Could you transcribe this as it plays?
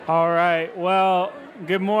All right. Well,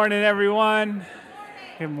 good morning, everyone.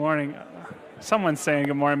 Good morning. Someone's saying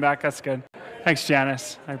good morning back. That's good. Thanks,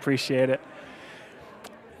 Janice. I appreciate it.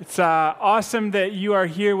 It's awesome that you are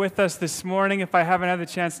here with us this morning. If I haven't had the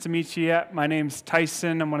chance to meet you yet, my name's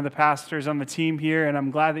Tyson. I'm one of the pastors on the team here, and I'm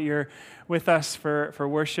glad that you're with us for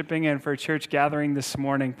worshiping and for church gathering this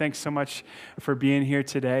morning. Thanks so much for being here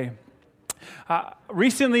today.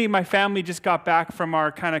 Recently, my family just got back from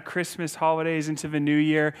our kind of Christmas holidays into the new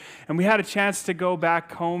year, and we had a chance to go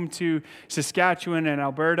back home to Saskatchewan and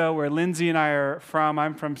Alberta, where Lindsay and I are from.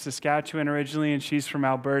 I'm from Saskatchewan originally, and she's from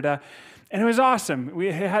Alberta. And it was awesome.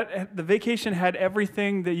 The vacation had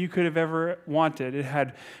everything that you could have ever wanted. It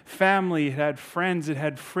had family, it had friends, it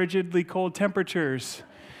had frigidly cold temperatures,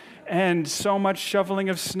 and so much shoveling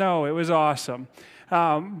of snow. It was awesome.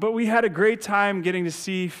 But we had a great time getting to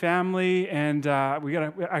see family, and we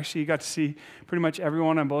actually got to see pretty much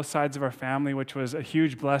everyone on both sides of our family, which was a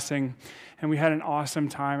huge blessing, and we had an awesome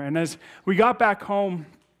time. And as we got back home,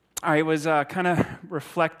 I was kind of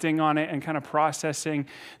reflecting on it and kind of processing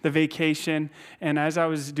the vacation. And as I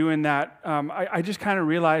was doing that, I just kind of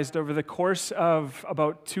realized over the course of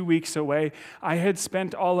about 2 weeks away, I had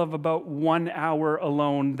spent all of about 1 hour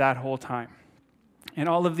alone that whole time. And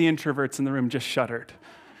all of the introverts in the room just shuddered.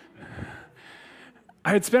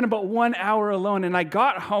 I had spent about 1 hour alone, and I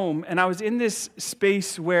got home, and I was in this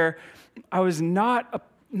space where I was not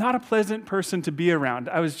a pleasant person to be around.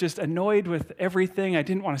 I was just annoyed with everything. I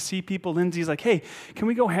didn't want to see people. Lindsay's like, hey, can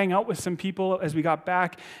we go hang out with some people as we got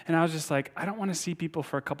back? And I was just like, I don't want to see people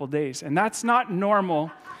for a couple days. And that's not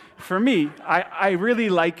normal for me. I really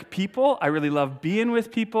like people. I really love being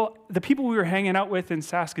with people. The people we were hanging out with in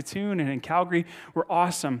Saskatoon and in Calgary were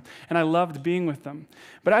awesome, and I loved being with them.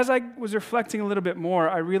 But as I was reflecting a little bit more,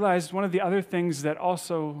 I realized one of the other things that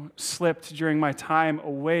also slipped during my time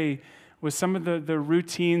away was some of the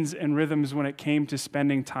routines and rhythms when it came to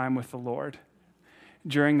spending time with the Lord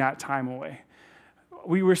during that time away.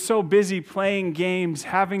 We were so busy playing games,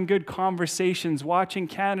 having good conversations, watching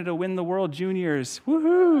Canada win the World Juniors.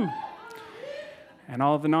 Woohoo! And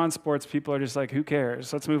all of the non-sports people are just like, who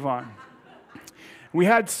cares? Let's move on. We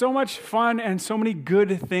had so much fun and so many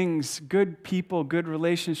good things, good people, good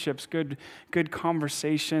relationships, good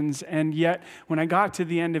conversations. And yet, when I got to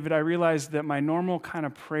the end of it, I realized that my normal kind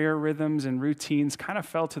of prayer rhythms and routines kind of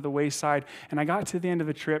fell to the wayside. And I got to the end of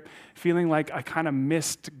the trip feeling like I kind of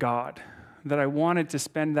missed God, that I wanted to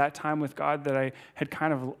spend that time with God that I had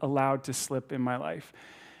kind of allowed to slip in my life.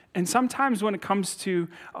 And sometimes when it comes to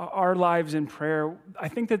our lives in prayer, I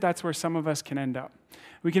think that that's where some of us can end up.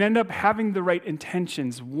 We can end up having the right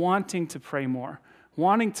intentions, wanting to pray more,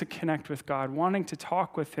 wanting to connect with God, wanting to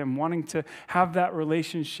talk with Him, wanting to have that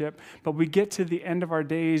relationship, but we get to the end of our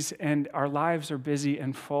days and our lives are busy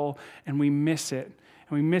and full, and we miss it.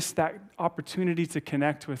 And we miss that opportunity to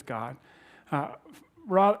connect with God.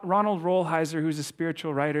 Ronald Rolheiser, who's a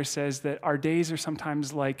spiritual writer, says that our days are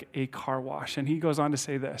sometimes like a car wash. And he goes on to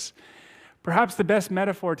say this: perhaps the best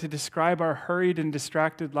metaphor to describe our hurried and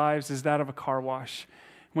distracted lives is that of a car wash.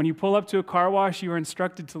 When you pull up to a car wash, you are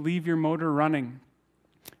instructed to leave your motor running,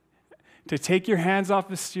 to take your hands off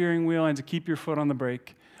the steering wheel, and to keep your foot on the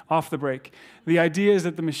brake, off the brake. The idea is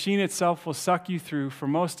that the machine itself will suck you through. For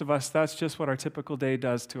most of us, that's just what our typical day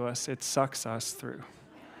does to us. It sucks us through.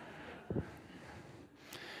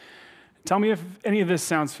 Tell me if any of this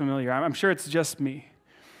sounds familiar. I'm sure it's just me.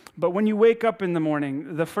 But when you wake up in the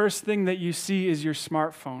morning, the first thing that you see is your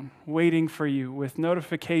smartphone waiting for you with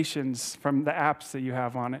notifications from the apps that you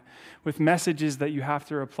have on it, with messages that you have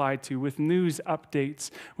to reply to, with news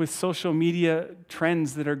updates, with social media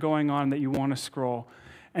trends that are going on that you want to scroll.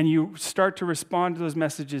 And you start to respond to those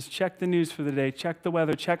messages, check the news for the day, check the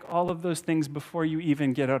weather, check all of those things before you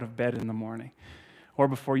even get out of bed in the morning or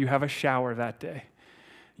before you have a shower that day.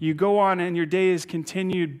 You go on and your day is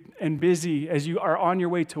continued and busy as you are on your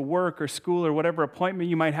way to work or school or whatever appointment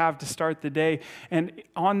you might have to start the day. And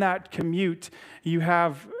on that commute, you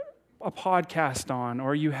have a podcast on,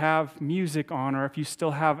 or you have music on, or if you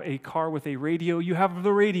still have a car with a radio, you have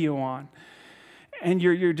the radio on. And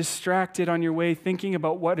you're distracted on your way thinking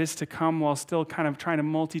about what is to come while still kind of trying to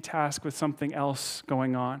multitask with something else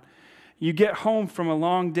going on. You get home from a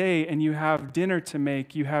long day and you have dinner to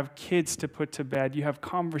make, you have kids to put to bed, you have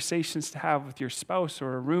conversations to have with your spouse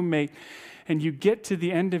or a roommate, and you get to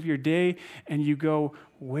the end of your day and you go,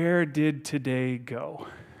 where did today go?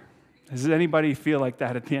 Does anybody feel like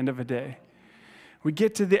that at the end of a day? We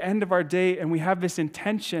get to the end of our day and we have this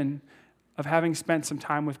intention of having spent some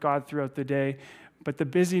time with God throughout the day, but the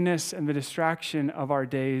busyness and the distraction of our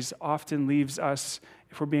days often leaves us,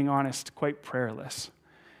 if we're being honest, quite prayerless.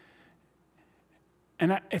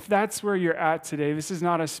 And if that's where you're at today, this is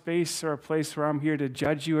not a space or a place where I'm here to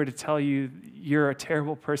judge you or to tell you you're a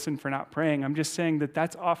terrible person for not praying. I'm just saying that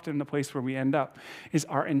that's often the place where we end up, is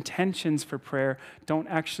our intentions for prayer don't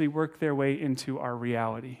actually work their way into our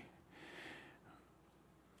reality.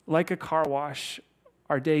 Like a car wash,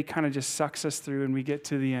 our day kind of just sucks us through and we get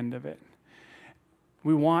to the end of it.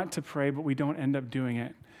 We want to pray, but we don't end up doing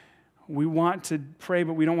it. We want to pray,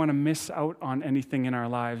 but we don't want to miss out on anything in our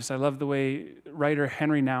lives. I love the way writer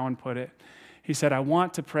Henry Nouwen put it. He said, I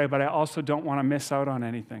want to pray, but I also don't want to miss out on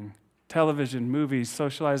anything. Television, movies,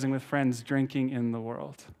 socializing with friends, drinking in the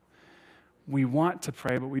world. We want to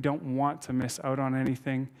pray, but we don't want to miss out on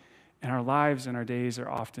anything. And our lives and our days are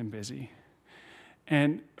often busy.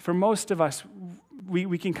 And for most of us,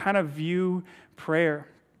 we can kind of view prayer,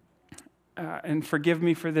 and forgive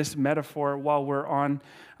me for this metaphor while we're on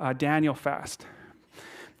Daniel fast,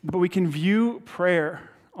 but we can view prayer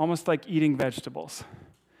almost like eating vegetables.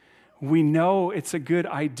 We know it's a good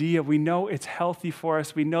idea. We know it's healthy for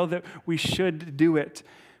us. We know that we should do it.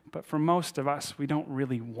 But for most of us, we don't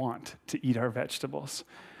really want to eat our vegetables,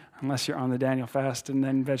 unless you're on the Daniel fast, and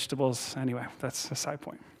then vegetables, anyway, that's a side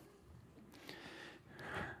point.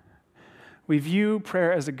 We view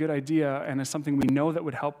prayer as a good idea and as something we know that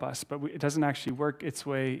would help us, but it doesn't actually work its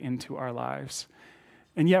way into our lives.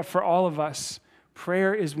 And yet, for all of us,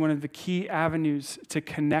 prayer is one of the key avenues to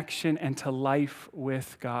connection and to life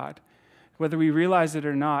with God. Whether we realize it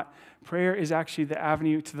or not, prayer is actually the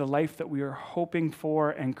avenue to the life that we are hoping for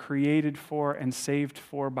and created for and saved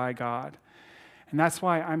for by God. And that's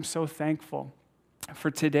why I'm so thankful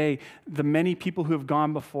for today, the many people who have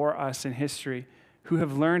gone before us in history, who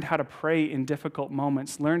have learned how to pray in difficult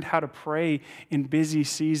moments, learned how to pray in busy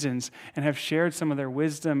seasons, and have shared some of their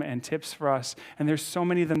wisdom and tips for us. And there's so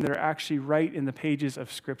many of them that are actually right in the pages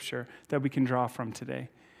of Scripture that we can draw from today.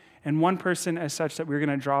 And one person as such that we're going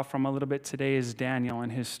to draw from a little bit today is Daniel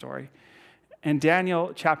and his story. And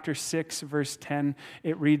Daniel chapter 6, verse 10,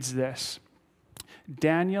 it reads this: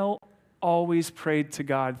 Daniel always prayed to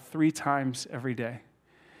God 3 times every day.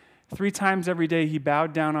 3 times every day, he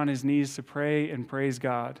bowed down on his knees to pray and praise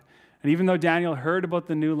God. And even though Daniel heard about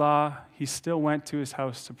the new law, he still went to his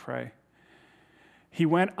house to pray. He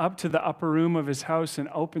went up to the upper room of his house and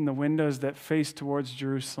opened the windows that faced towards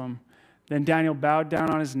Jerusalem. Then Daniel bowed down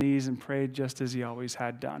on his knees and prayed just as he always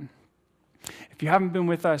had done. If you haven't been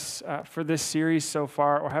with us for this series so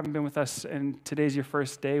far, or haven't been with us and today's your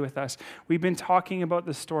first day with us, we've been talking about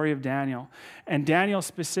the story of Daniel. And Daniel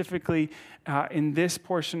specifically, in this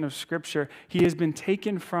portion of Scripture, he has been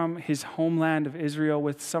taken from his homeland of Israel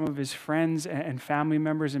with some of his friends and family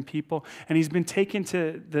members and people, and he's been taken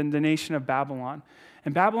to the nation of Babylon.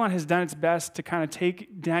 And Babylon has done its best to kind of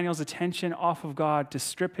take Daniel's attention off of God, to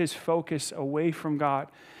strip his focus away from God,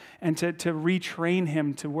 and to retrain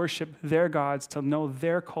him to worship their gods, to know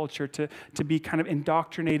their culture, to be kind of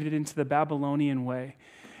indoctrinated into the Babylonian way.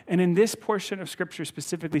 And in this portion of Scripture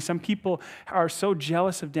specifically, some people are so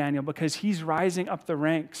jealous of Daniel because he's rising up the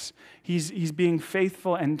ranks. He's being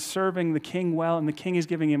faithful and serving the king well, and the king is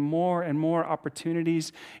giving him more and more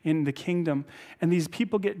opportunities in the kingdom. And these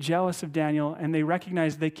people get jealous of Daniel, and they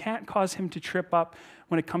recognize they can't cause him to trip up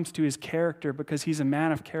when it comes to his character, because he's a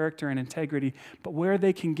man of character and integrity. But where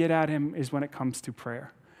they can get at him is when it comes to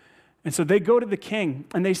prayer. And so they go to the king,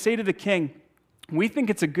 and they say to the king, "We think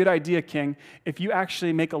it's a good idea, king, if you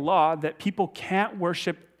actually make a law that people can't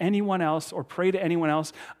worship anyone else or pray to anyone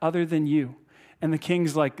else other than you." And the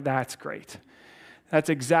king's like, "That's great. That's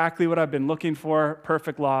exactly what I've been looking for.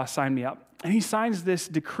 Perfect law, sign me up." And he signs this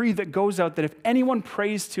decree that goes out that if anyone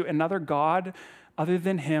prays to another god other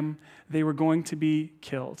than him, they were going to be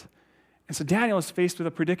killed. And so Daniel is faced with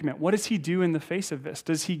a predicament. What does he do in the face of this?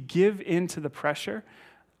 Does he give in to the pressure?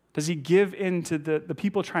 Does he give in to the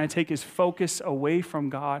people trying to take his focus away from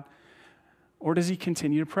God? Or does he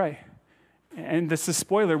continue to pray? And this is a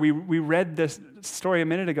spoiler. We read this story a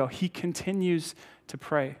minute ago. He continues to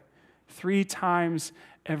pray 3 times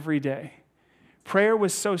every day. Prayer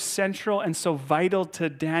was so central and so vital to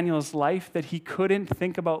Daniel's life that he couldn't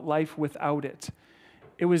think about life without it.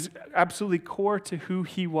 It was absolutely core to who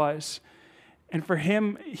he was. And for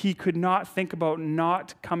him, he could not think about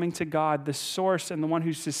not coming to God, the source and the one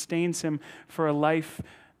who sustains him for a life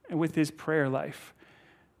with his prayer life.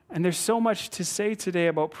 And there's so much to say today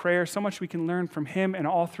about prayer, so much we can learn from him and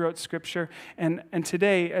all throughout Scripture. And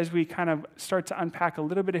today, as we kind of start to unpack a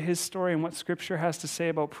little bit of his story and what Scripture has to say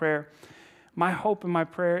about prayer, my hope and my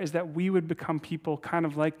prayer is that we would become people kind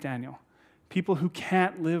of like Daniel, people who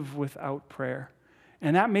can't live without prayer.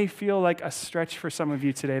 And that may feel like a stretch for some of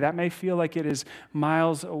you today. That may feel like it is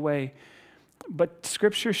miles away. But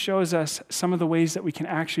Scripture shows us some of the ways that we can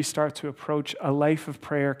actually start to approach a life of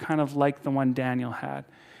prayer, kind of like the one Daniel had.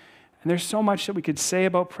 And there's so much that we could say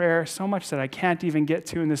about prayer, so much that I can't even get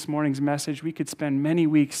to in this morning's message. We could spend many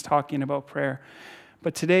weeks talking about prayer.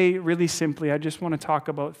 But today, really simply, I just want to talk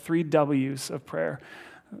about 3 W's of prayer: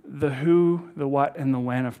 the who, the what, and the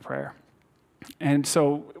when of prayer. And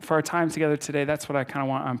so for our time together today, that's what I kind of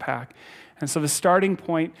want to unpack. And so the starting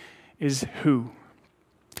point is who.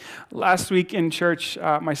 Last week in church,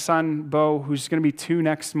 my son, Bo, who's going to be 2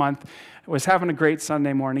 next month, was having a great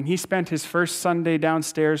Sunday morning. He spent his first Sunday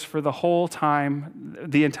downstairs for the whole time.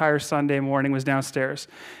 The entire Sunday morning was downstairs.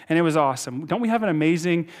 And it was awesome. Don't we have an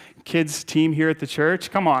amazing kids team here at the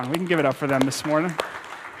church? Come on, we can give it up for them this morning.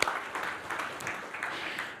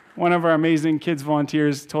 One of our amazing kids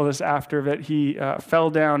volunteers told us after that he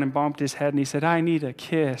fell down and bumped his head, and he said, "I need a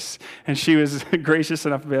kiss." And she was gracious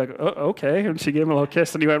enough to be like, "Oh, okay." And she gave him a little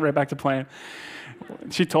kiss, and he went right back to playing.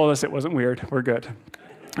 She told us it wasn't weird. We're good.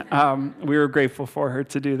 We were grateful for her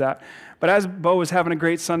to do that. But as Bo was having a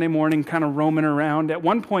great Sunday morning, kind of roaming around, at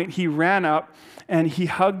one point he ran up and he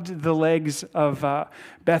hugged the legs of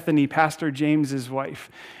Bethany, Pastor James's wife.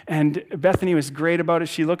 And Bethany was great about it.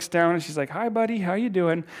 She looks down and she's like, "Hi, buddy, how you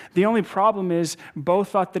doing?" The only problem is Bo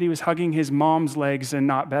thought that he was hugging his mom's legs and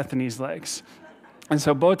not Bethany's legs. And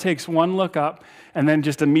so Bo takes one look up and then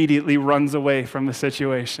just immediately runs away from the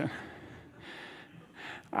situation.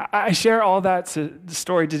 I share all that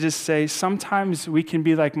story to just say sometimes we can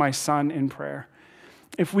be like my son in prayer.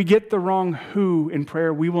 If we get the wrong who in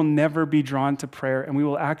prayer, we will never be drawn to prayer, and we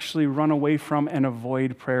will actually run away from and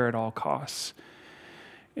avoid prayer at all costs.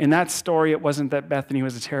 In that story, it wasn't that Bethany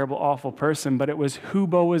was a terrible, awful person, but it was who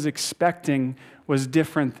Bo was expecting was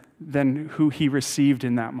different than who he received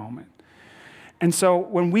in that moment. And so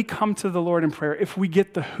when we come to the Lord in prayer, if we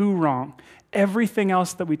get the who wrong, everything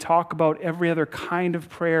else that we talk about, every other kind of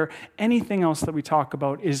prayer, anything else that we talk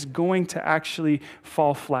about is going to actually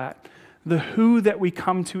fall flat. The who that we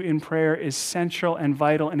come to in prayer is central and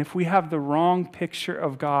vital, and if we have the wrong picture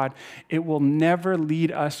of God, it will never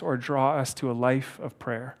lead us or draw us to a life of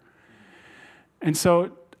prayer. And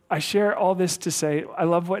so I share all this to say, I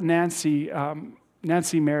love what Nancy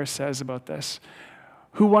Mayer says about this.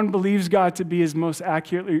 Who one believes God to be is most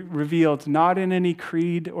accurately revealed, not in any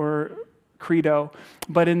creed or credo,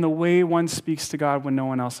 but in the way one speaks to God when no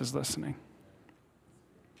one else is listening.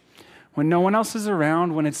 When no one else is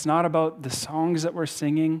around, when it's not about the songs that we're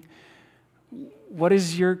singing, what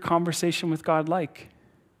is your conversation with God like?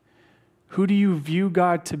 Who do you view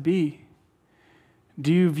God to be?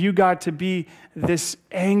 Do you view God to be this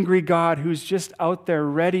angry God who's just out there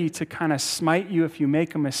ready to kind of smite you if you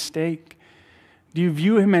make a mistake? Do you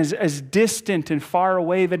view him as distant and far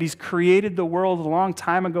away, that he's created the world a long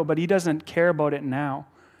time ago, but he doesn't care about it now?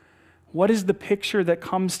 What is the picture that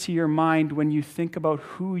comes to your mind when you think about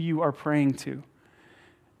who you are praying to?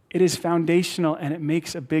 It is foundational, and it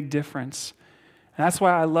makes a big difference. And that's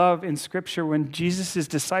why I love in Scripture when Jesus'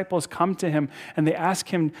 disciples come to him and they ask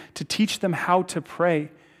him to teach them how to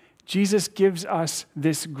pray. Jesus gives us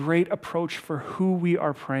this great approach for who we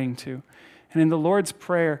are praying to. And in the Lord's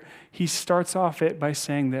Prayer, he starts off it by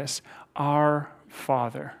saying this: Our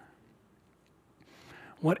Father.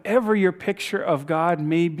 Whatever your picture of God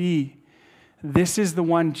may be, this is the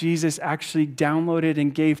one Jesus actually downloaded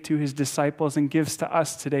and gave to his disciples and gives to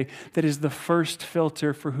us today, that is the first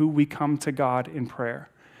filter for who we come to God in prayer.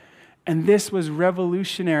 And this was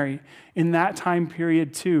revolutionary in that time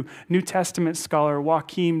period too. New Testament scholar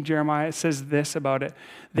Joachim Jeremiah says this about it: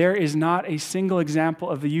 there is not a single example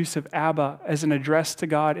of the use of Abba as an address to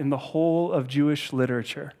God in the whole of Jewish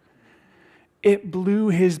literature. It blew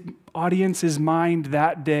his audience's mind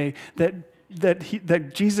that day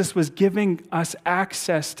that Jesus was giving us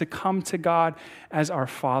access to come to God as our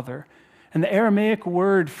Father. And the Aramaic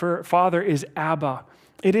word for father is Abba.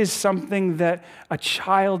 It is something that a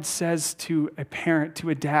child says to a parent,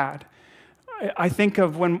 to a dad. I think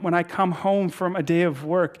of when I come home from a day of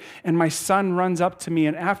work and my son runs up to me,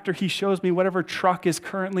 and after he shows me whatever truck is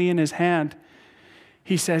currently in his hand,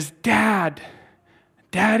 he says, "Dad,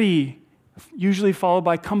 Daddy," usually followed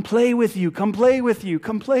by, "Come play with you, come play with you,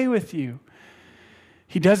 come play with you."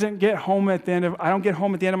 He doesn't get home I don't get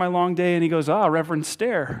home at the end of my long day and he goes, "Reverend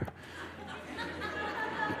Stair,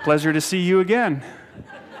 pleasure to see you again.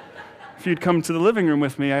 If you'd come to the living room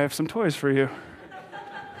with me, I have some toys for you."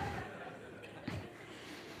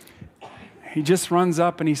 He just runs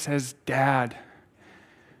up and he says, "Dad."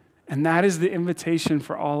 And that is the invitation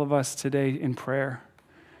for all of us today in prayer.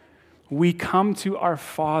 We come to our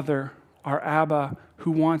Father, our Abba,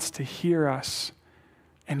 who wants to hear us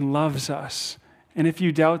and loves us And if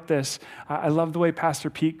you doubt this, I love the way Pastor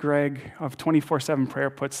Pete Gregg of 24/7 Prayer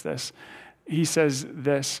puts this. He says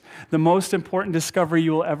this: the most important discovery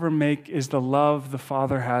you will ever make is the love the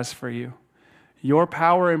Father has for you. Your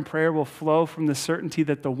power in prayer will flow from the certainty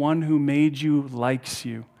that the one who made you likes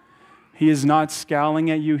you. He is not scowling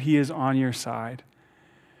at you, he is on your side.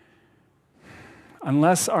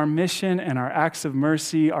 Unless our mission and our acts of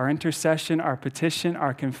mercy, our intercession, our petition,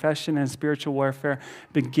 our confession, and spiritual warfare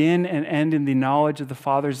begin and end in the knowledge of the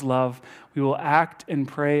Father's love, we will act and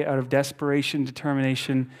pray out of desperation,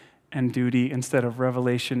 determination, and duty instead of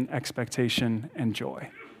revelation, expectation, and joy.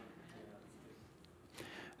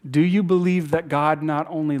 Do you believe that God not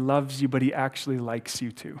only loves you, but he actually likes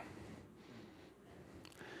you too?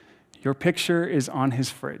 Your picture is on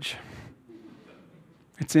his fridge.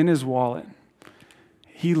 It's in his wallet.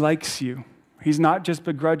 He likes you. He's not just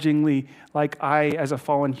begrudgingly, like I, as a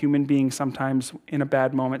fallen human being, sometimes in a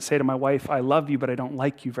bad moment say to my wife, I love you, but I don't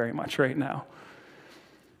like you very much right now.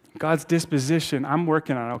 God's disposition, I'm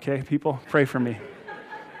working on it, okay, people? Pray for me.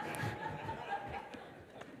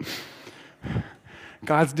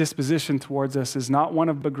 God's disposition towards us is not one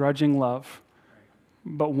of begrudging love,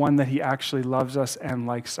 but one that he actually loves us and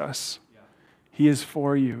likes us. He is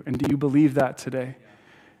for you. And do you believe that today?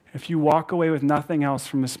 If you walk away with nothing else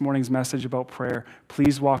from this morning's message about prayer,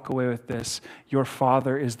 please walk away with this. Your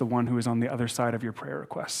Father is the one who is on the other side of your prayer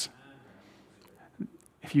requests.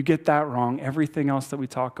 If you get that wrong, everything else that we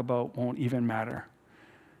talk about won't even matter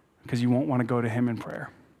because you won't want to go to him in prayer.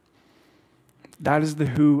 That is the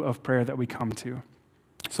who of prayer that we come to.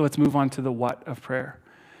 So let's move on to the what of prayer.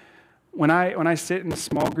 When I sit in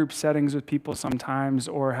small group settings with people sometimes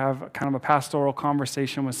or have kind of a pastoral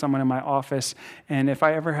conversation with someone in my office, and if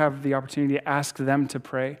I ever have the opportunity to ask them to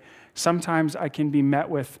pray, sometimes I can be met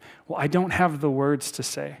with, well, I don't have the words to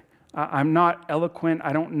say. I'm not eloquent.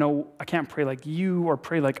 I don't know. I can't pray like you or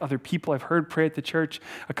pray like other people I've heard pray at the church.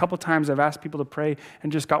 A couple times I've asked people to pray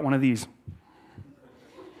and just got one of these.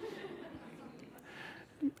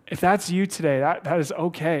 If that's you today, that is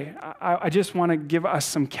okay. I just want to give us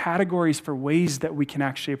some categories for ways that we can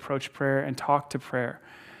actually approach prayer and talk to prayer.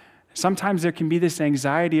 Sometimes there can be this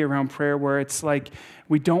anxiety around prayer where it's like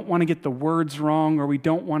we don't want to get the words wrong or we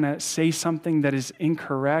don't want to say something that is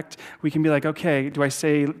incorrect. We can be like, okay, do I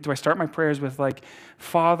start my prayers with like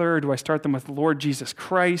Father, or do I start them with Lord Jesus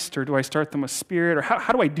Christ, or do I start them with Spirit, or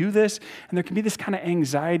how do I do this? And there can be this kind of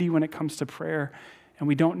anxiety when it comes to prayer and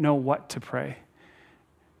we don't know what to pray.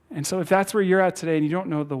 And so if that's where you're at today and you don't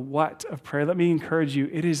know the what of prayer, let me encourage you.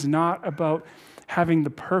 It is not about having the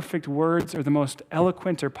perfect words or the most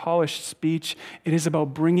eloquent or polished speech. It is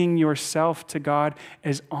about bringing yourself to God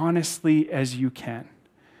as honestly as you can.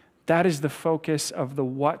 That is the focus of the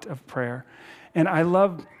what of prayer. And I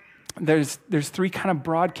love, there's three kind of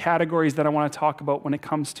broad categories that I want to talk about when it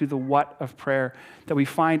comes to the what of prayer that we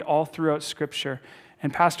find all throughout Scripture.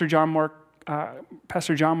 And Pastor John Mark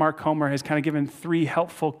Comer has kind of given three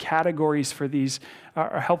helpful categories for these,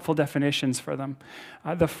 or helpful definitions for them.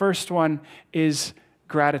 The first one is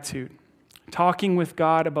gratitude, talking with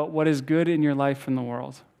God about what is good in your life and the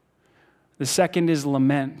world. The second is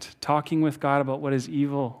lament, talking with God about what is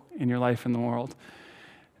evil in your life and the world.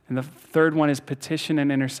 And the third one is petition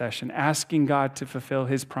and intercession, asking God to fulfill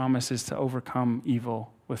his promises to overcome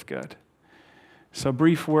evil with good. So a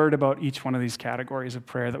brief word about each one of these categories of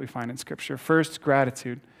prayer that we find in Scripture. First,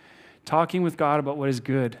 gratitude, talking with God about what is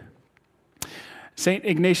good. St.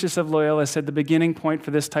 Ignatius of Loyola said the beginning point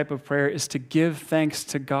for this type of prayer is to give thanks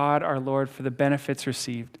to God our Lord for the benefits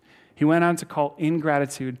received. He went on to call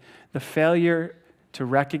ingratitude the failure to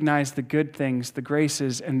recognize the good things, the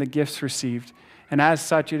graces, and the gifts received. And as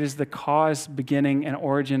such, it is the cause, beginning, and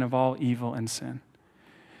origin of all evil and sin.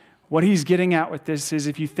 What he's getting at with this is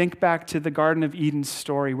if you think back to the Garden of Eden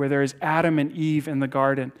story where there is Adam and Eve in the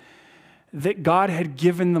garden, that God had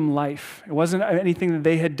given them life. It wasn't anything that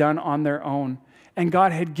they had done on their own. And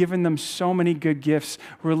God had given them so many good gifts,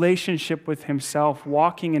 relationship with himself,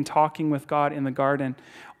 walking and talking with God in the garden.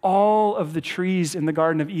 All of the trees in the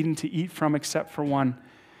Garden of Eden to eat from except for one.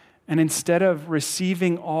 And instead of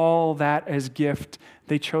receiving all that as gift,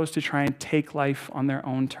 they chose to try and take life on their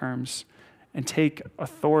own terms and take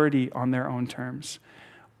authority on their own terms.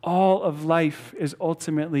 All of life is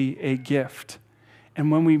ultimately a gift.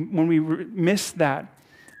 And when we miss that,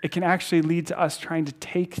 it can actually lead to us trying to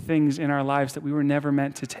take things in our lives that we were never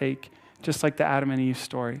meant to take, just like the Adam and Eve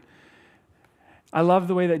story. I love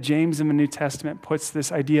the way that James in the New Testament puts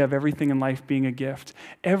this idea of everything in life being a gift.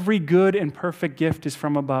 Every good and perfect gift is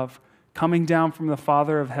from above, coming down from the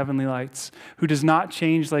Father of heavenly lights, who does not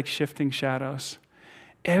change like shifting shadows.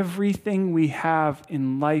 Everything we have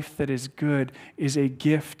in life that is good is a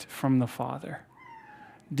gift from the Father.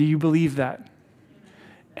 Do you believe that?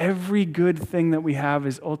 Every good thing that we have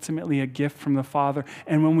is ultimately a gift from the Father.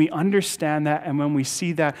 And when we understand that and when we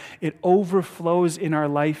see that, it overflows in our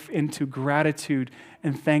life into gratitude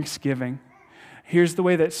and thanksgiving. Here's the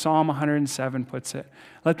way that Psalm 107 puts it.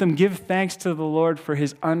 Let them give thanks to the Lord for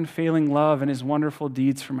his unfailing love and his wonderful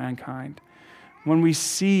deeds for mankind. When we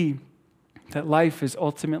see that life is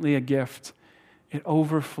ultimately a gift, it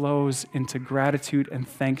overflows into gratitude and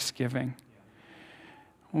thanksgiving.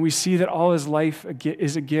 When we see that all his life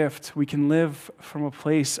is a gift, we can live from a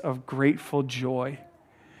place of grateful joy.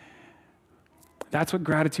 That's what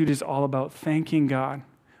gratitude is all about, thanking God.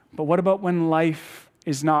 But what about when life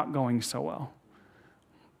is not going so well?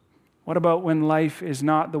 What about when life is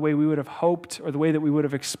not the way we would have hoped or the way that we would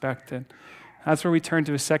have expected? That's where we turn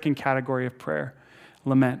to a second category of prayer,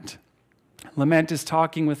 lament. Lament is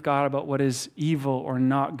talking with God about what is evil or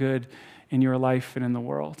not good in your life and in the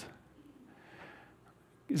world.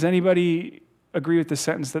 Does anybody agree with the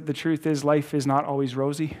sentence that the truth is life is not always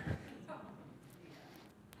rosy?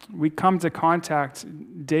 We come to contact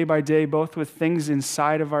day by day, both with things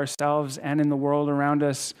inside of ourselves and in the world around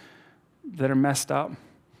us that are messed up,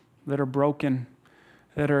 that are broken,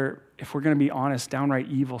 that are, if we're going to be honest, downright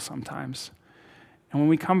evil sometimes. And when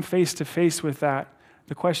we come face to face with that,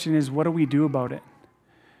 the question is, what do we do about it?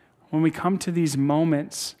 When we come to these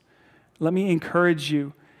moments, let me encourage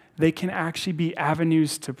you, they can actually be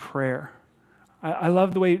avenues to prayer. I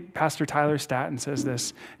love the way Pastor Tyler Staton says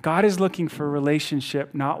this. God is looking for a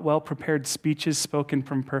relationship, not well-prepared speeches spoken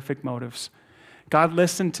from perfect motives. God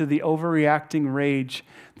listened to the overreacting rage,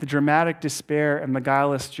 the dramatic despair, and the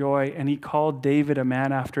guileless joy, and he called David a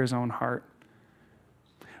man after his own heart.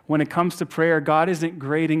 When it comes to prayer, God isn't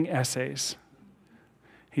grading essays.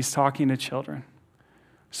 He's talking to children.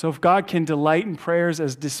 So if God can delight in prayers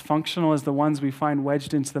as dysfunctional as the ones we find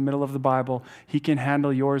wedged into the middle of the Bible, he can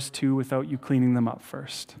handle yours too without you cleaning them up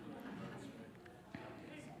first.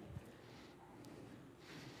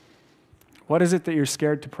 What is it that you're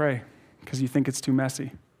scared to pray because you think it's too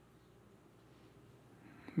messy?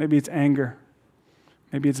 Maybe it's anger.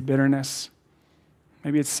 Maybe it's bitterness.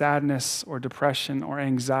 Maybe it's sadness or depression or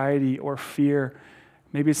anxiety or fear.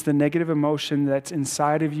 Maybe it's the negative emotion that's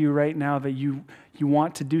inside of you right now that you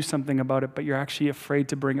want to do something about it, but you're actually afraid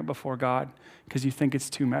to bring it before God because you think it's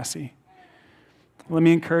too messy. Let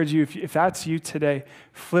me encourage you, if that's you today,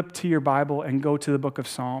 flip to your Bible and go to the book of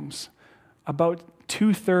Psalms. About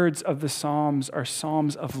 2/3 of the Psalms are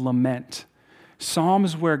Psalms of lament.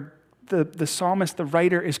 Psalms where the psalmist, the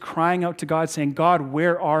writer, is crying out to God saying, God,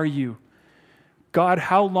 where are you? God,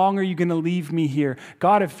 how long are you going to leave me here?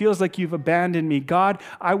 God, it feels like you've abandoned me. God,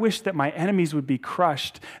 I wish that my enemies would be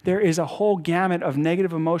crushed. There is a whole gamut of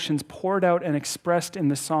negative emotions poured out and expressed in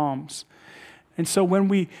the Psalms. And so when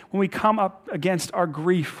we come up against our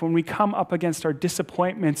grief, when we come up against our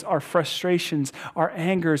disappointments, our frustrations, our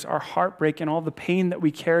angers, our heartbreak, and all the pain that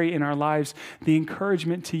we carry in our lives, the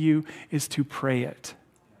encouragement to you is to pray it.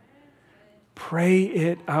 Pray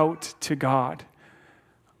it out to God.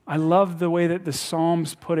 I love the way that the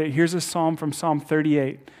Psalms put it. Here's a psalm from Psalm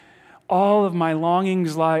 38. All of my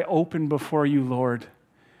longings lie open before you, Lord.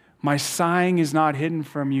 My sighing is not hidden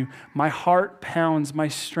from you. My heart pounds, my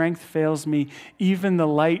strength fails me. Even the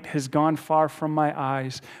light has gone far from my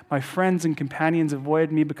eyes. My friends and companions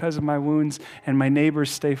avoid me because of my wounds, and my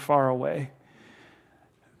neighbors stay far away.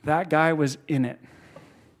 That guy was in it,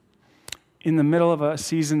 in the middle of a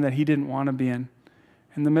season that he didn't want to be in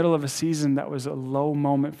the middle of a season that was a low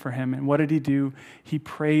moment for him. And what did he do? He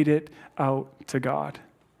prayed it out to God.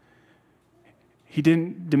 He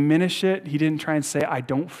didn't diminish it. He didn't try and say, I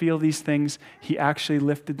don't feel these things. He actually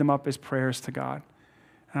lifted them up as prayers to God.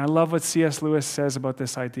 And I love what C.S. Lewis says about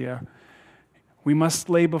this idea. We must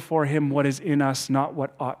lay before him what is in us, not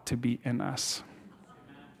what ought to be in us.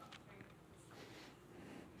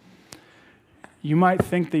 You might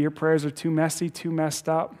think that your prayers are too messy, too messed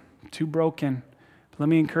up, too broken. Let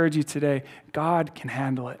me encourage you today, God can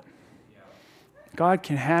handle it. God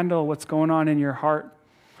can handle what's going on in your heart.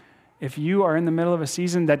 If you are in the middle of a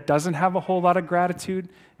season that doesn't have a whole lot of gratitude,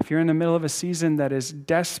 if you're in the middle of a season that is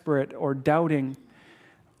desperate or doubting,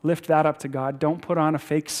 lift that up to God. Don't put on a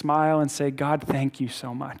fake smile and say, God, thank you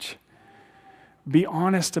so much. Be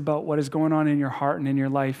honest about what is going on in your heart and in your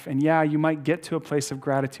life. And yeah, you might get to a place of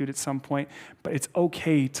gratitude at some point, but it's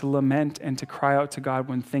okay to lament and to cry out to God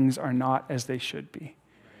when things are not as they should be.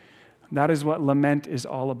 That is what lament is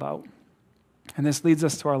all about. And this leads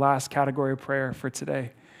us to our last category of prayer for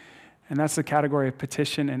today. And that's the category of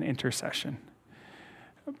petition and intercession.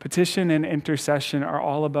 Petition and intercession are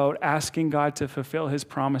all about asking God to fulfill his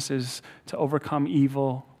promises to overcome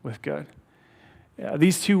evil with good.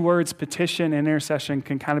 These two words, petition and intercession,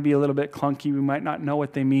 can kind of be a little bit clunky. We might not know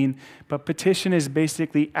what they mean, but petition is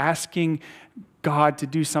basically asking God to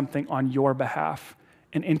do something on your behalf.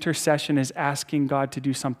 And intercession is asking God to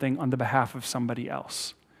do something on the behalf of somebody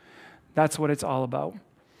else. That's what it's all about.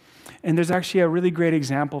 And there's actually a really great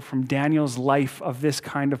example from Daniel's life of this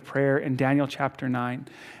kind of prayer in Daniel chapter 9.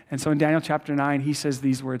 And so in Daniel chapter 9, he says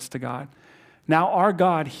these words to God. Now, our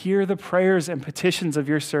God, hear the prayers and petitions of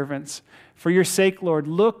your servants. For your sake, Lord,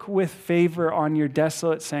 look with favor on your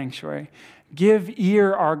desolate sanctuary. Give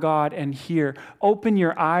ear, our God, and hear. Open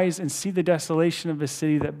your eyes and see the desolation of a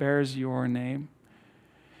city that bears your name.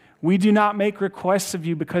 We do not make requests of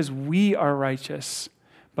you because we are righteous,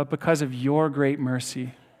 but because of your great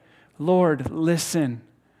mercy. Lord, listen.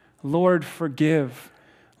 Lord, forgive.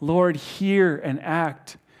 Lord, hear and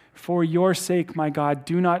act. For your sake, my God,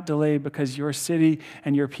 do not delay, because your city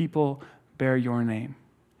and your people bear your name.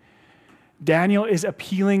 Daniel is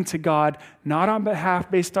appealing to God, not on behalf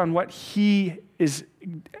based on what he is,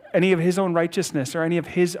 any of his own righteousness or any of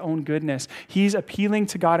his own goodness. He's appealing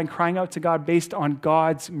to God and crying out to God based on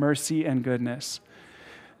God's mercy and goodness.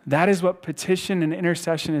 That is what petition and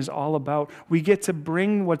intercession is all about. We get to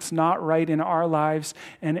bring what's not right in our lives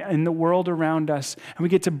and in the world around us, and we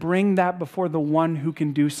get to bring that before the one who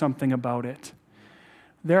can do something about it.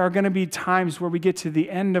 There are going to be times where we get to the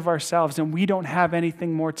end of ourselves and we don't have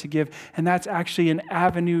anything more to give, and that's actually an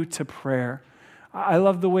avenue to prayer. I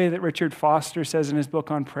love the way that Richard Foster says in his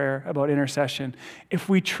book on prayer about intercession. If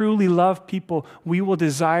we truly love people, we will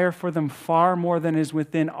desire for them far more than is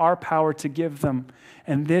within our power to give them,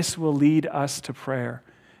 and this will lead us to prayer.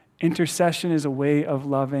 Intercession is a way of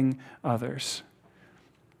loving others.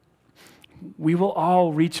 We will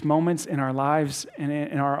all reach moments in our lives and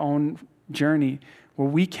in our own journey where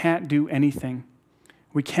we can't do anything.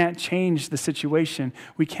 We can't change the situation.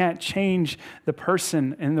 We can't change the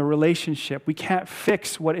person and the relationship. We can't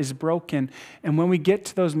fix what is broken. And when we get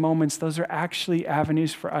to those moments, those are actually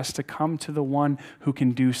avenues for us to come to the one who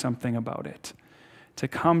can do something about it. To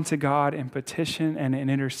come to God in petition and in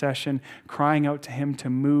intercession, crying out to him to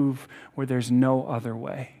move where there's no other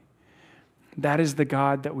way. That is the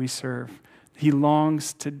God that we serve. He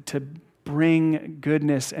longs to bring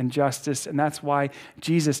goodness and justice, and that's why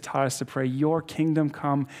Jesus taught us to pray, your kingdom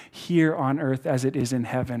come here on earth as it is in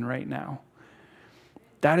heaven right now.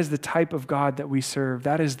 That is the type of God that we serve.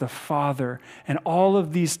 That is the Father. And all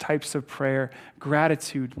of these types of prayer,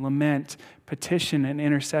 gratitude, lament, petition, and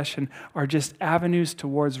intercession are just avenues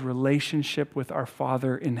towards relationship with our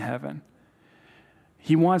Father in heaven.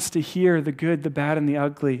 He wants to hear the good, the bad, and the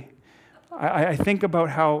ugly. I think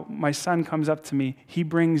about how my son comes up to me. He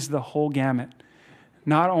brings the whole gamut.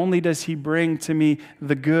 Not only does he bring to me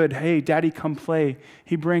the good, hey, Daddy, come play.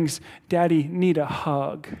 He brings, Daddy, need a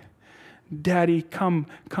hug. Daddy, come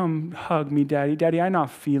hug me, Daddy. Daddy, I'm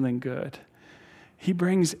not feeling good. He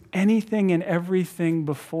brings anything and everything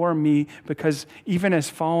before me because even as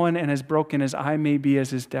fallen and as broken as I may be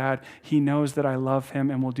as his dad, he knows that I love him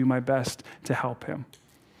and will do my best to help him.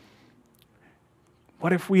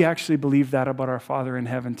 What if we actually believed that about our Father in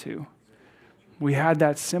heaven too? We had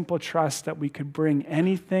that simple trust that we could bring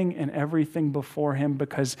anything and everything before him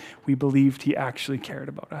because we believed he actually cared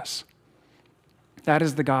about us. That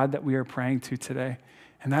is the God that we are praying to today.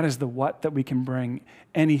 And that is the what that we can bring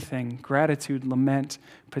anything, gratitude, lament,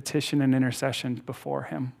 petition, and intercession before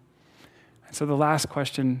him. And so the last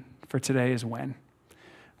question for today is when?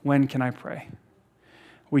 When can I pray?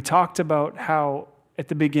 We talked about how at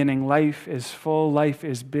the beginning, life is full, life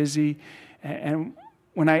is busy, and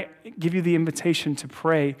when I give you the invitation to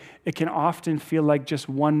pray, it can often feel like just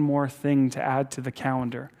one more thing to add to the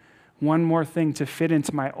calendar, one more thing to fit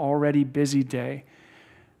into my already busy day.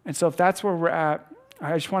 And so if that's where we're at,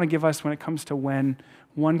 I just want to give us, when it comes to when,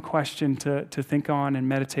 one question to think on and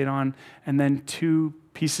meditate on, and then two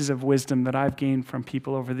pieces of wisdom that I've gained from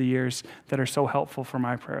people over the years that are so helpful for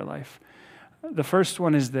my prayer life. The first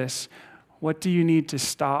one is this: what do you need to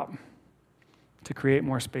stop to create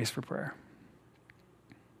more space for prayer?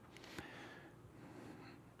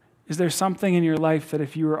 Is there something in your life that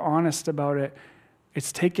if you were honest about it,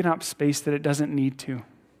 it's taken up space that it doesn't need to?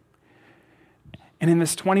 And in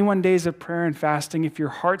this 21 days of prayer and fasting, if your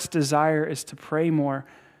heart's desire is to pray more,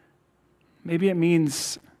 maybe it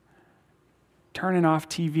means turning off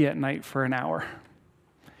TV at night for an hour.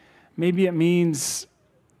 Maybe it means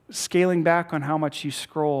scaling back on how much you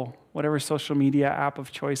scroll, whatever social media app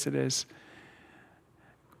of choice it is.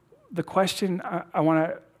 The question I want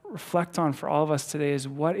to reflect on for all of us today is,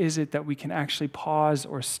 what is it that we can actually pause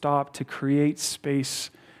or stop to create space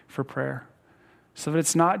for prayer? So that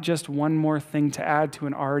it's not just one more thing to add to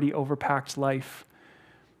an already overpacked life,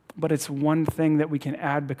 but it's one thing that we can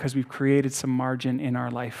add because we've created some margin in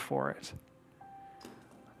our life for it.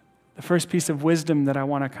 The first piece of wisdom that I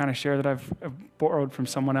want to kind of share that I've borrowed from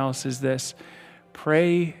someone else is this: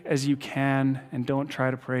 pray as you can and don't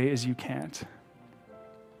try to pray as you can't.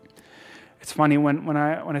 It's funny, when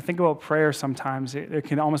I think about prayer sometimes, there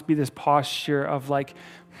can almost be this posture of like,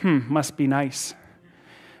 must be nice.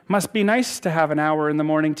 Must be nice to have an hour in the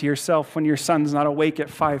morning to yourself when your son's not awake at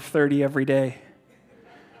 5:30 every day.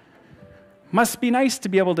 Must be nice to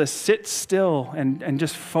be able to sit still and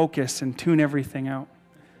just focus and tune everything out.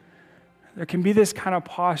 There can be this kind of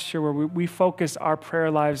posture where we focus our prayer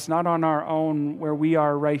lives not on our own, where we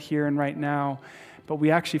are right here and right now, but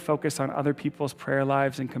we actually focus on other people's prayer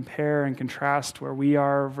lives and compare and contrast where we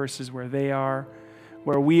are versus where they are,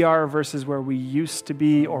 where we are versus where we used to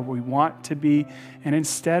be or we want to be. And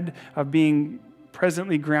instead of being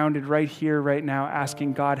presently grounded right here, right now,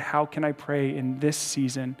 asking God, how can I pray in this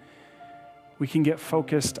season, we can get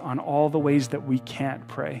focused on all the ways that we can't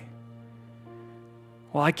pray.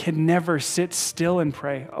 Well, I can never sit still and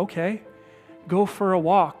pray. Okay, go for a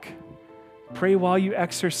walk. Pray while you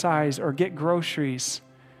exercise or get groceries.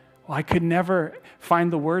 Well, I could never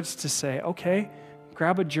find the words to say. Okay,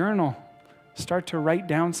 grab a journal. Start to write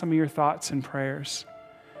down some of your thoughts and prayers.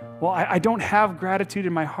 Well, I don't have gratitude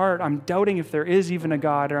in my heart. I'm doubting if there is even a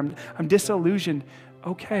God, or I'm disillusioned.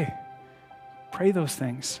 Okay, pray those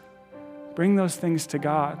things. Bring those things to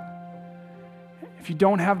God. If you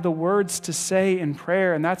don't have the words to say in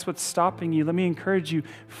prayer and that's what's stopping you, let me encourage you,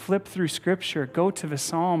 flip through Scripture, go to the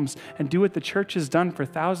Psalms, and do what the church has done for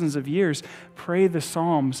thousands of years. Pray the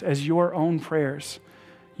Psalms as your own prayers.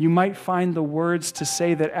 You might find the words to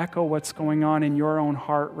say that echo what's going on in your own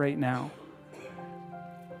heart right now.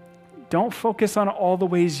 Don't focus on all the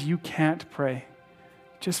ways you can't pray.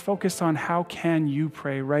 Just focus on how can you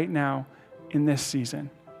pray right now in this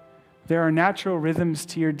season. There are natural rhythms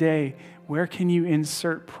to your day. Where can you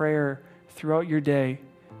insert prayer throughout your day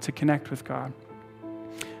to connect with God?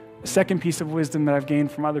 The second piece of wisdom that I've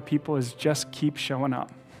gained from other people is just keep showing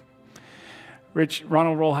up.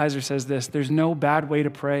 Ronald Rolheiser says this: there's no bad way to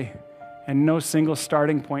pray and no single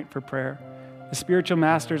starting point for prayer. The spiritual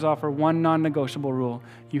masters offer one non-negotiable rule.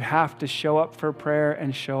 You have to show up for prayer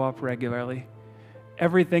and show up regularly.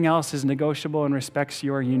 Everything else is negotiable and respects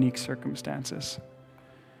your unique circumstances.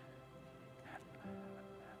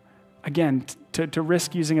 Again, to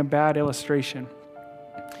risk using a bad illustration,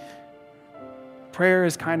 prayer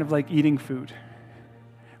is kind of like eating food.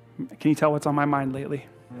 Can you tell what's on my mind lately?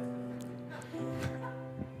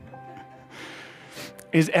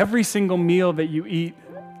 Is every single meal that you eat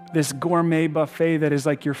this gourmet buffet that is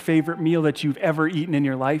like your favorite meal that you've ever eaten in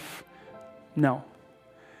your life? No.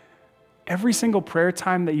 Every single prayer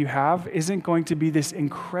time that you have isn't going to be this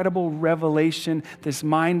incredible revelation, this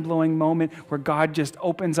mind-blowing moment where God just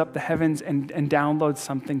opens up the heavens and downloads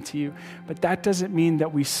something to you. But that doesn't mean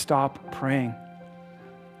that we stop praying.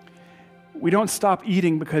 We don't stop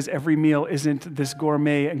eating because every meal isn't this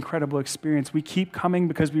gourmet, incredible experience. We keep coming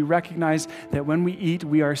because we recognize that when we eat,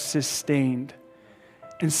 we are sustained.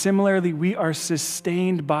 And similarly, we are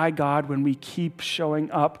sustained by God when we keep showing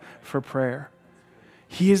up for prayer.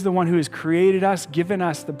 He is the one who has created us, given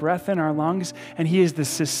us the breath in our lungs, and He is the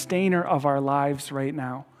sustainer of our lives right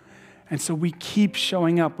now. And so we keep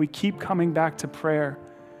showing up. We keep coming back to prayer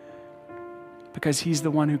because He's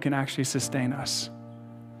the one who can actually sustain us.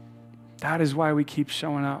 That is why we keep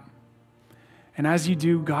showing up. And as you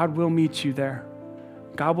do, God will meet you there.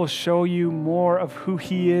 God will show you more of who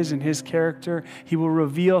He is and His character. He will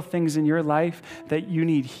reveal things in your life that you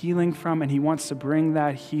need healing from, and He wants to bring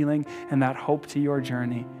that healing and that hope to your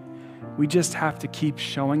journey. We just have to keep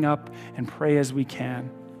showing up and pray as we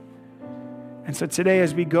can. And so today,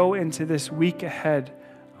 as we go into this week ahead,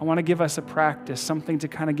 I want to give us a practice, something to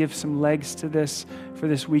kind of give some legs to this for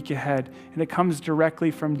this week ahead. And it comes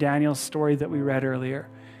directly from Daniel's story that we read earlier.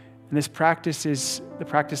 And this practice is the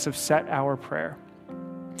practice of set hour prayer.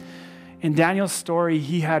 In Daniel's story,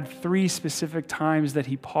 he had 3 specific times that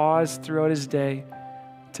he paused throughout his day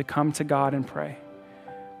to come to God and pray.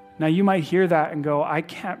 Now, you might hear that and go, I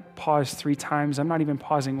can't pause 3 times. I'm not even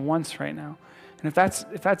pausing once right now. And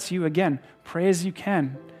if that's you, again, pray as you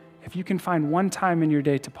can. If you can find 1 time in your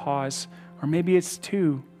day to pause, or maybe it's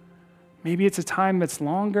 2, maybe it's a time that's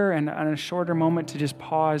longer and a shorter moment to just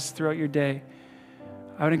pause throughout your day.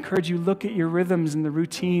 I would encourage you, look at your rhythms and the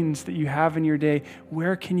routines that you have in your day.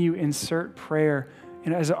 Where can you insert prayer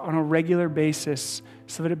on a regular basis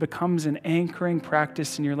so that it becomes an anchoring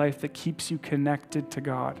practice in your life that keeps you connected to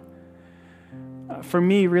God. For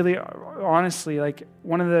me, really, honestly, like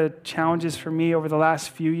one of the challenges for me over the last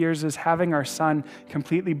few years is having our son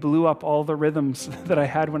completely blew up all the rhythms that I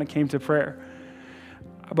had when it came to prayer.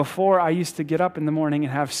 Before, I used to get up in the morning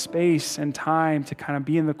and have space and time to kind of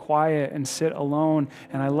be in the quiet and sit alone,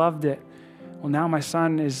 and I loved it. Well, now my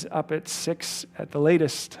son is up at 6 at the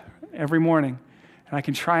latest every morning, and I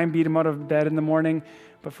can try and beat him out of bed in the morning,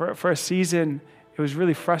 but for a season, it was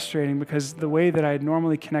really frustrating because the way that I had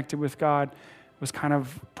normally connected with God was kind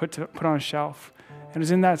of put on a shelf. And it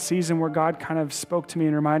was in that season where God kind of spoke to me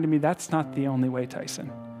and reminded me, that's not the only way,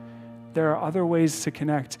 Tyson. There are other ways to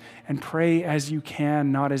connect, and pray as you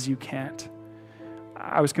can, not as you can't.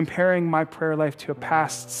 I was comparing my prayer life to a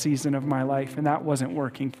past season of my life, and that wasn't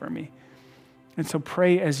working for me. And so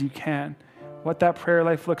pray as you can. What that prayer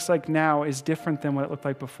life looks like now is different than what it looked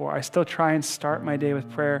like before. I still try and start my day with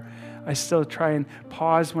prayer. I still try and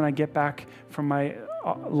pause when I get back from my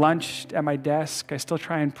lunch at my desk. I still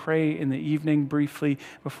try and pray in the evening briefly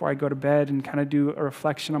before I go to bed and kind of do a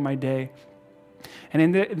reflection on my day. And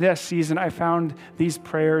in this season, I found these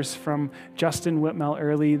prayers from Justin Whitmell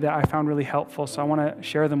early that I found really helpful, so I want to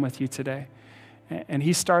share them with you today. And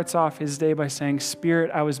he starts off his day by saying, Spirit,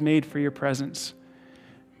 I was made for your presence.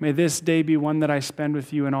 May this day be one that I spend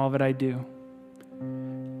with you in all that I do.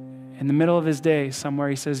 In the middle of his day, somewhere,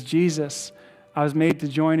 he says, Jesus, I was made to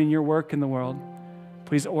join in your work in the world.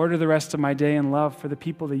 Please order the rest of my day in love for the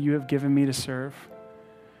people that you have given me to serve.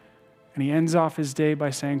 And he ends off his day by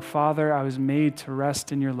saying, Father, I was made to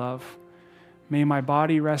rest in your love. May my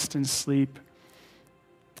body rest in sleep,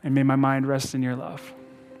 and may my mind rest in your love.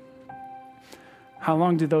 How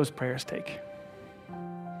long do those prayers take?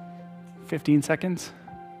 15 seconds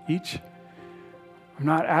each? I'm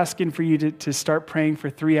not asking for you to start praying for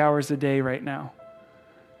 3 hours a day right now.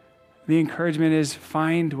 The encouragement is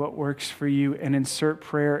find what works for you and insert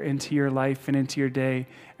prayer into your life and into your day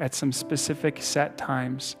at some specific set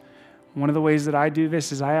times. One of the ways that I do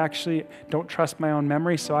this is I actually don't trust my own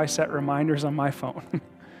memory, so I set reminders on my phone.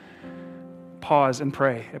 Pause and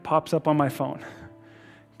pray. It pops up on my phone.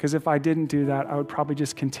 Because if I didn't do that, I would probably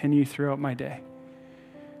just continue throughout my day.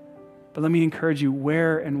 But let me encourage you,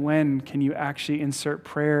 where and when can you actually insert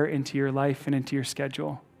prayer into your life and into your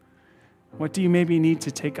schedule? What do you maybe need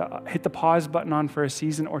to hit the pause button on for a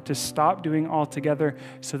season, or to stop doing altogether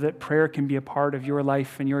so that prayer can be a part of your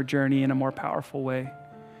life and your journey in a more powerful way?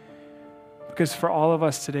 Because for all of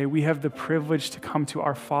us today, we have the privilege to come to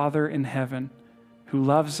our Father in heaven who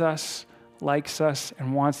loves us, likes us,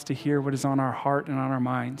 and wants to hear what is on our heart and on our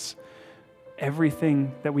minds.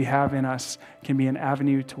 Everything that we have in us can be an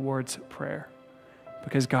avenue towards prayer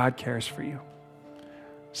because God cares for you.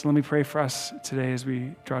 So let me pray for us today as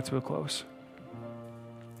we draw to a close.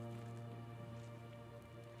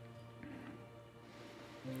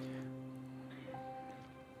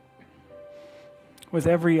 With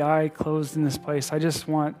every eye closed in this place, I just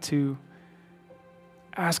want to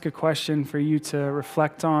ask a question for you to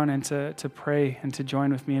reflect on and to pray and to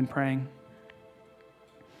join with me in praying.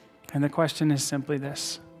 And the question is simply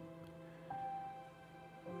this.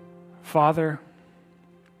 Father,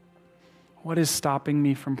 what is stopping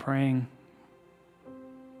me from praying?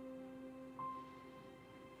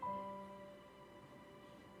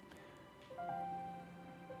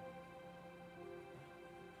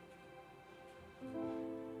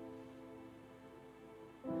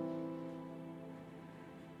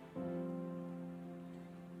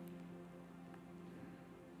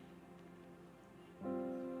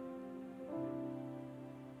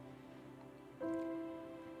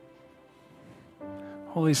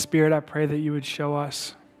 Holy Spirit, I pray that you would show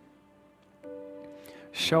us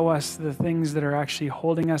the things that are actually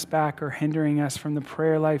holding us back or hindering us from the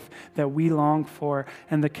prayer life that we long for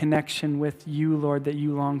and the connection with you, Lord, that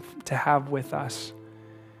you long to have with us.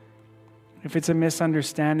 If it's a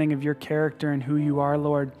misunderstanding of your character and who you are,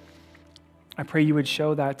 Lord, I pray you would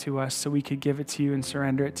show that to us so we could give it to you and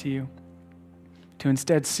surrender it to you, to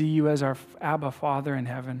instead see you as our Abba Father in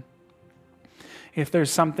heaven. If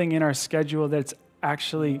there's something in our schedule that's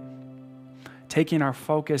actually taking our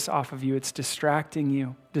focus off of you, it's distracting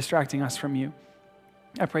us from you,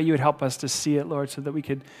 I pray you would help us to see it, Lord, so that we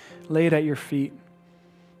could lay it at your feet,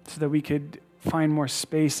 so that we could find more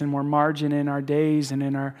space and more margin in our days and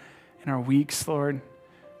in our weeks, Lord,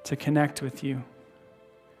 to connect with you.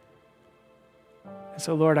 And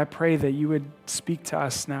so, Lord, I pray that you would speak to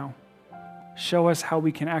us now. Show us how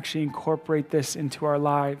we can actually incorporate this into our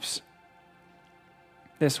lives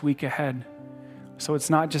this week ahead. So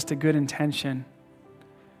it's not just a good intention.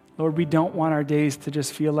 Lord, we don't want our days to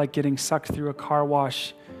just feel like getting sucked through a car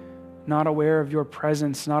wash, not aware of your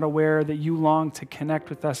presence, not aware that you long to connect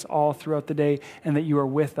with us all throughout the day and that you are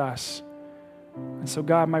with us. And so,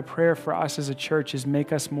 God, my prayer for us as a church is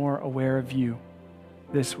make us more aware of you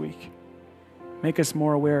this week. Make us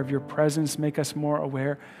more aware of your presence. Make us more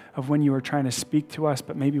aware of when you are trying to speak to us,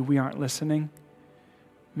 but maybe we aren't listening.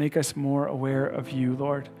 Make us more aware of you,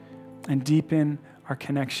 Lord, and deepen our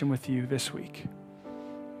connection with you this week.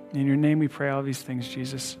 In your name we pray all these things,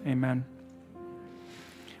 Jesus. Amen.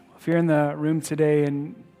 If you're in the room today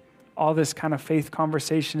and all this kind of faith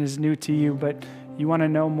conversation is new to you, but you want to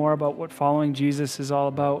know more about what following Jesus is all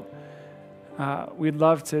about, we'd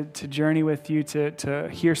love to journey with you, to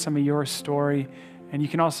hear some of your story. And you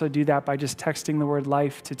can also do that by just texting the word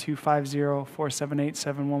life to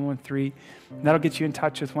 250-478-7113. That'll get you in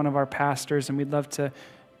touch with one of our pastors, and we'd love to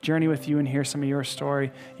journey with you and hear some of your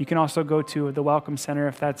story. You can also go to the Welcome Center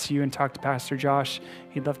if that's you and talk to Pastor Josh.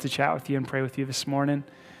 He'd love to chat with you and pray with you this morning.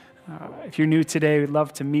 If you're new today, we'd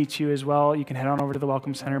love to meet you as well. You can head on over to the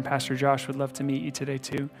Welcome Center, and Pastor Josh would love to meet you today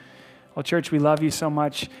too. Well, church, we love you so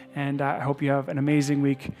much, and I hope you have an amazing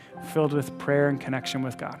week filled with prayer and connection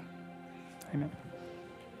with God. Amen.